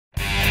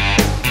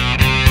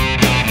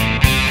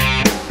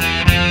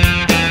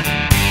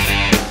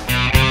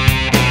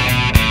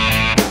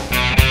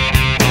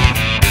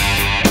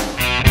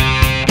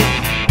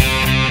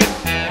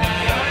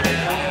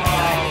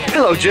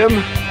Jim?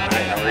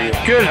 Hi, how are you?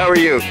 Good, how are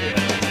you?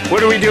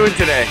 What are we doing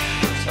today?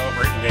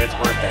 Celebrating Dad's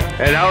birthday.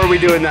 And how are we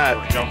doing that?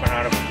 We're jumping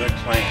out of a good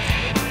plane.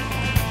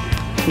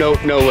 No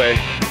way.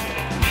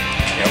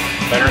 Yep,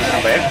 better than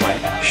a bad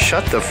plane.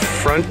 Shut the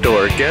front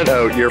door. Get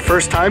out. Your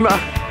first time?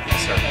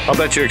 Yes, sir. I'll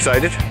bet you're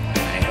excited.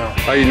 I know.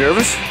 Are you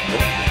nervous?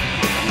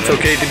 It's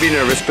okay to be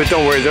nervous, but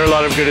don't worry. There are a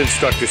lot of good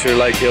instructors here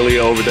like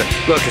Ilya over there.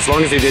 Look, as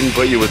long as they didn't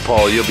put you with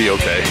Paul, you'll be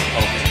okay.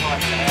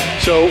 Okay.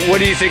 So, what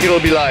do you think it'll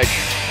be like?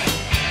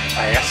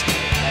 Fast.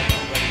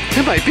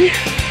 It might be.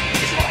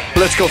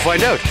 Let's go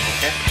find out.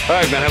 Okay. All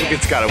right, man. Have a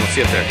good Scott. We'll see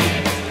you up there.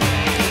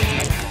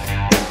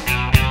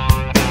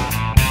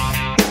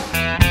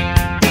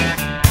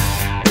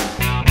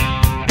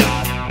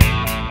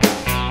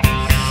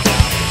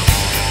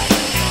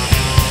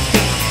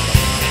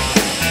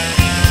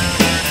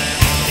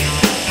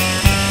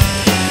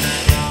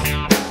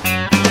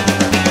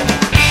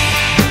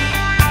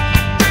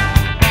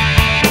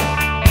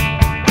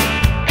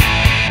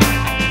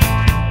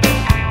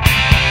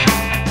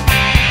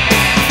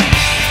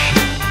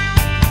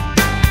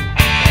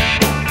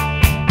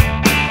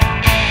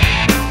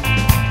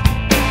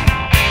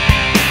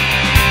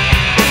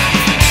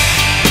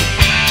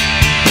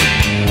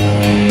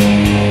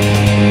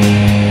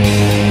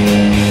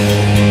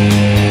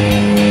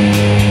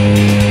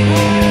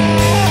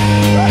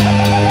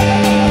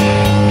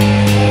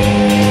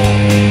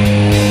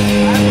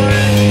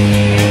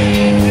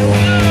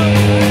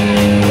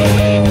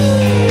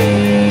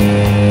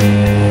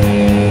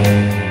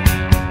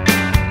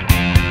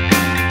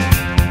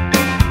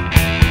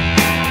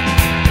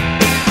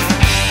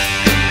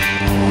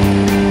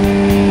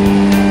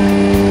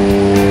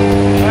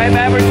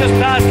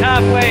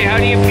 Halfway, how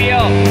do you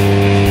feel?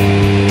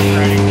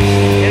 Ready?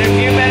 In a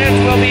few minutes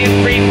we'll be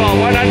in free fall,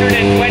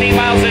 120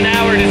 miles an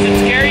hour. Does it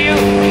scare you?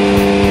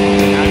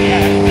 Not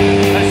yet.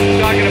 I'm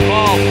talking to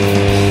Paul.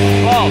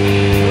 Paul,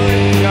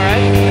 you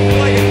alright? I feel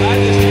like I've had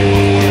this trip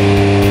before.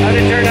 How'd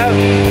it turn out?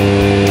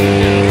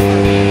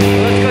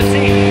 Well, let's go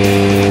see.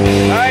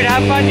 Alright,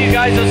 have fun you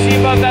guys. I'll see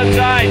you both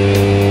outside.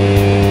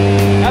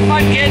 Have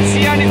fun kids,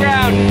 see you on the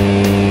ground.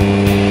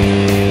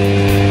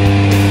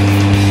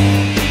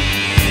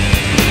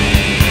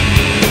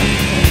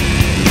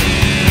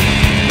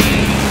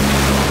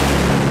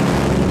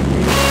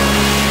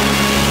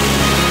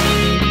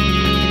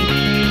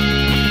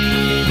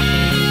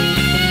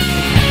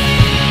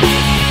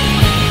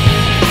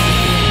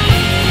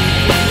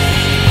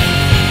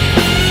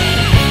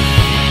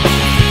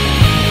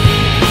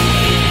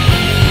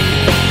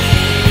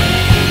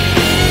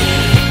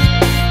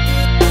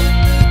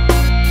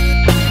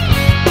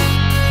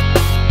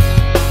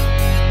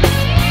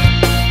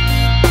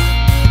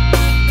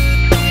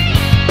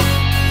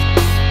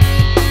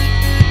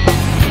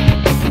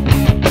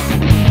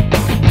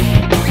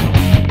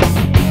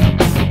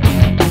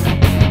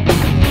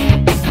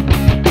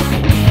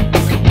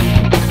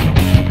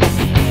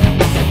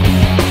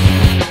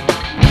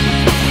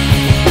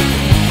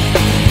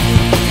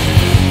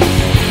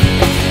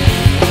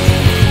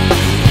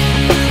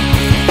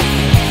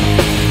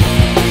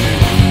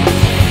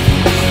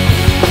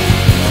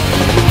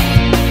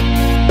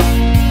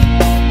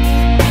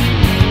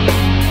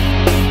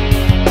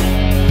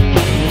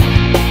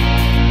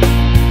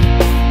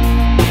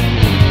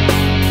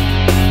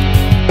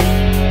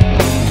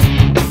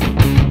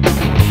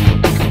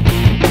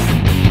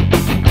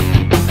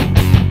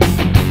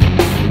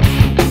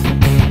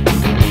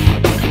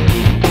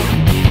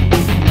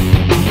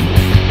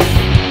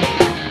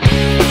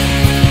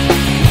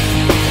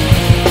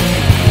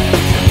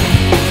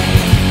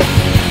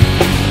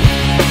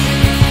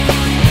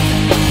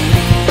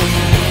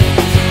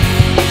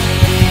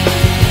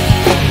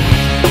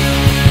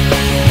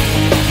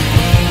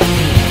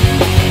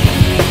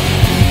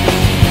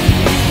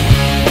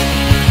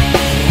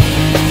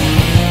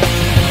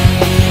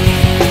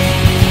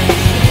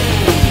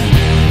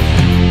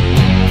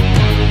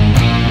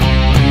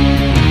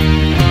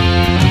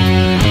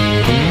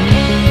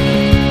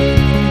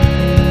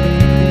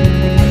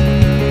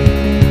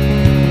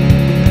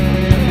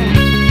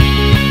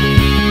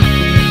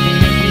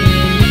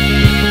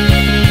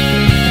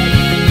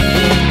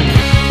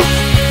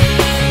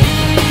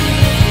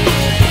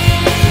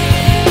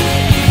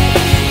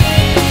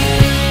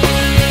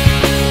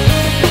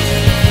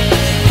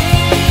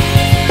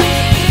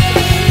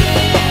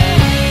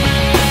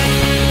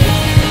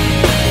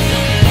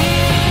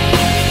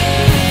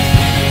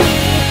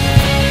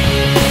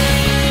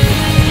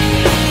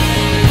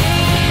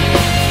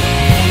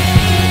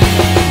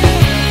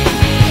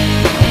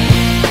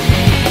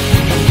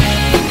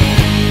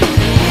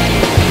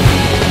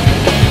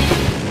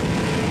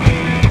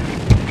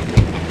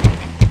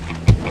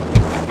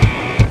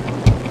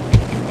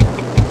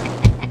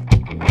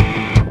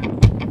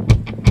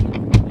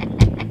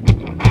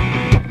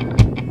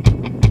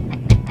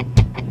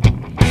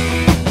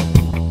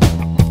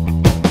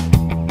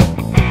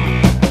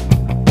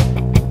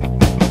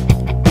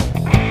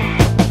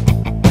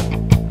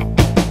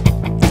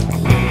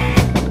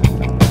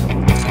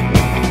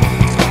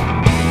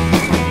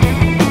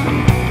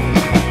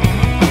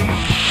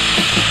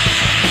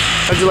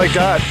 you like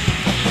that?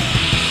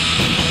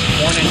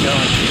 Born and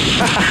done.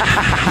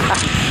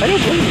 I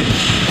don't blame you.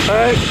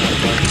 Alright.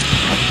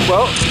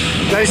 Well,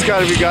 nice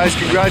got of you guys.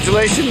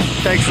 Congratulations.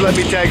 Thanks for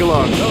letting me tag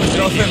along. Oh, it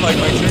all fit like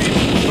my dream.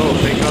 Oh,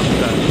 thank God for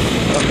that.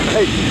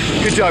 Hey,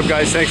 good job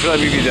guys. Thanks for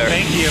letting me be there.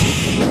 Thank you.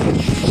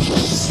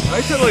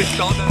 I totally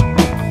stalled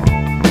that.